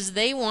because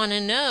they want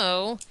to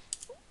know,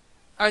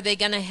 are they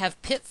going to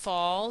have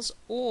pitfalls,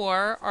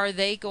 or are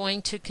they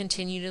going to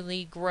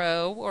continually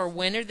grow, or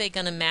when are they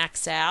going to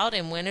max out,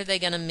 and when are they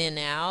going to min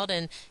out,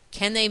 and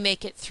can they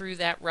make it through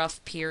that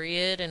rough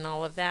period, and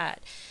all of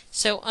that.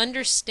 So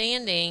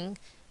understanding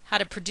how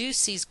to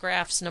produce these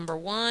graphs, number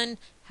one,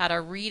 how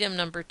to read them,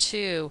 number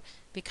two,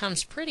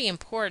 becomes pretty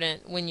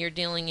important when you're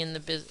dealing in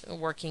the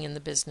working in the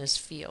business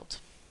field.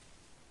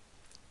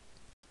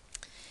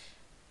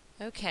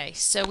 Okay,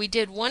 so we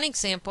did one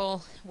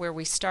example where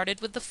we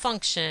started with the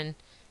function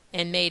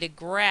and made a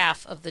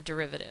graph of the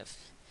derivative.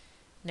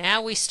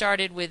 Now we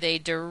started with a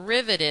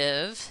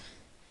derivative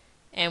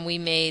and we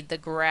made the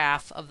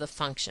graph of the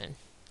function.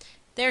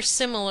 They're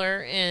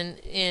similar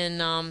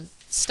in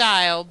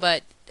style,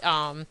 but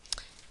they're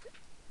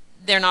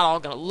not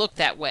all going to look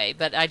that way.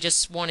 But I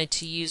just wanted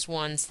to use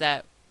ones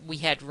that we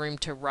had room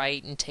to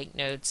write and take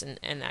notes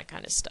and that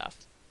kind of stuff.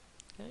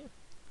 Okay.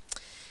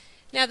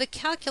 Now the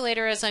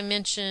calculator, as I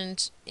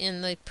mentioned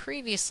in the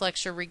previous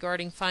lecture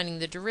regarding finding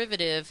the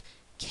derivative,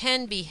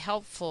 can be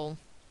helpful,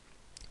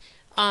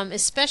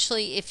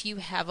 especially if you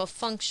have a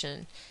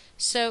function.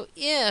 So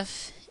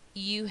if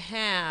you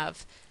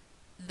have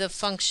the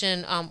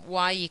function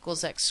y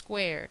equals x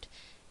squared,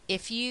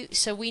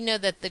 so we know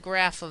that the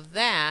graph of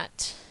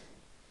that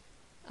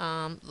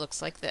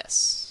looks like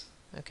this.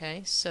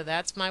 Okay, so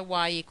that's my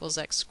y equals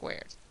x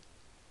squared.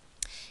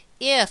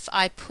 If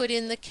I put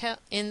in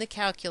the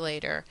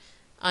calculator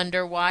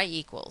under y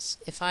equals,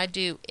 if I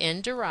do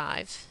n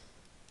derive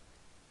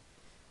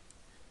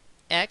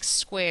x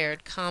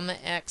squared comma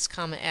x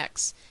comma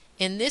x,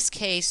 in this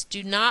case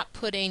do not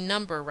put a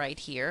number right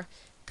here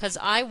because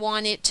I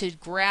want it to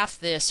graph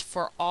this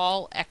for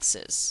all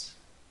x's.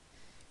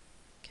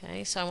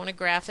 Okay, so I want to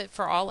graph it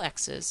for all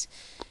x's.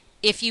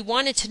 If you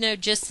wanted to know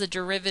just the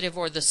derivative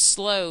or the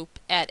slope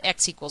at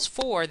x equals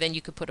 4, then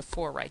you could put a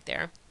 4 right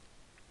there.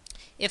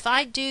 If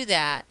I do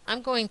that,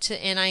 I'm going to,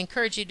 and I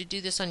encourage you to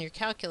do this on your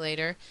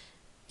calculator,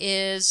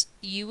 is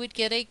you would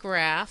get a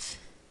graph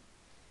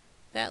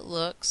that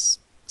looks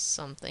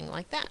something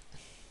like that.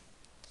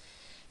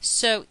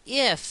 So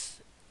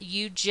if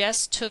you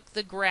just took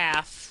the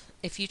graph,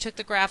 if you took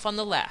the graph on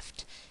the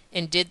left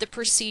and did the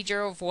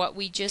procedure of what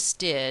we just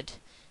did,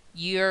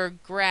 your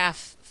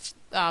graph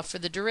for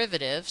the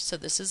derivative, so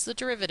this is the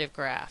derivative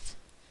graph,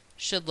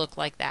 should look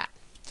like that.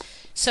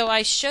 So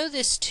I show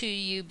this to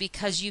you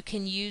because you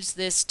can use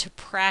this to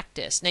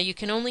practice. Now you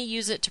can only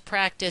use it to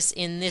practice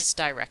in this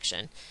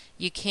direction.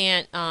 You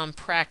can't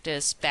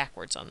practice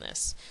backwards on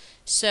this.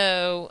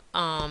 So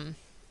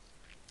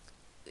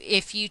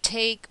if you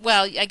take,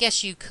 well, I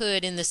guess you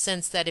could in the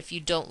sense that if you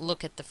don't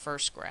look at the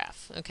first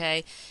graph,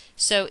 okay?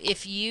 So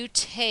if you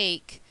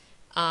take,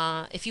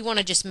 if you want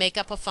to just make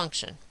up a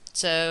function,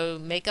 so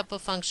make up a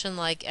function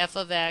like f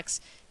of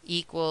x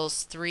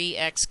equals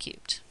 3x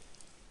cubed,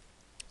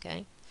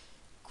 okay?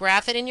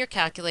 Graph it in your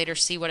calculator,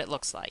 see what it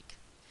looks like.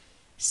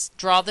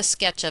 Draw the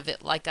sketch of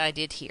it like I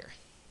did here.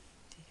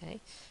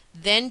 Okay?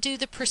 Then do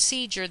the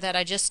procedure that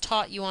I just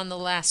taught you on the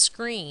last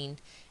screen,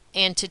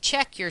 and to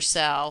check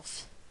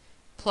yourself,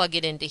 plug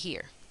it into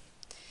here.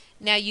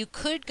 Now you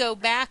could go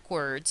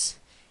backwards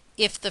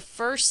if the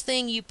first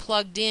thing you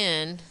plugged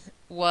in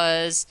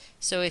was,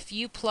 so if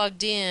you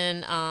plugged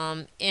in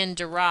n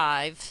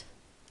derive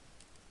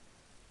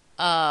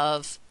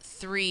of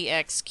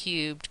 3x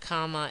cubed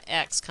comma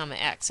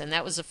x, and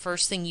that was the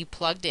first thing you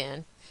plugged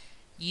in,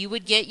 you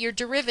would get your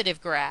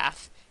derivative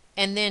graph,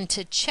 and then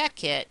to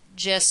check it,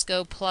 just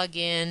go plug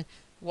in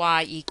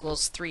y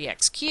equals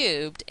 3x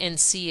cubed and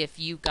see if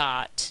you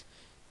got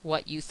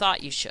what you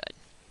thought you should.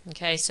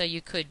 Okay, so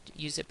you could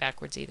use it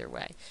backwards either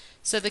way.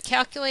 So the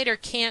calculator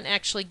can't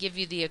actually give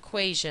you the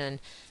equation,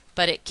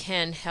 but it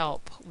can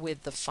help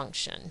with the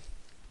function.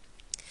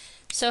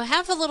 So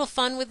have a little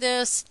fun with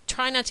this.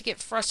 Try not to get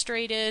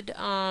frustrated,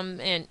 and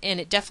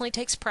it definitely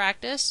takes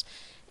practice.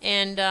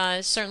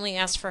 And certainly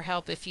ask for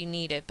help if you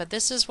need it. But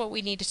this is what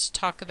we need to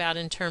talk about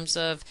in terms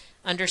of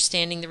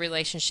understanding the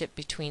relationship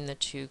between the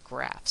two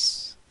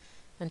graphs.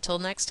 Until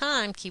next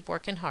time, keep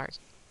working hard.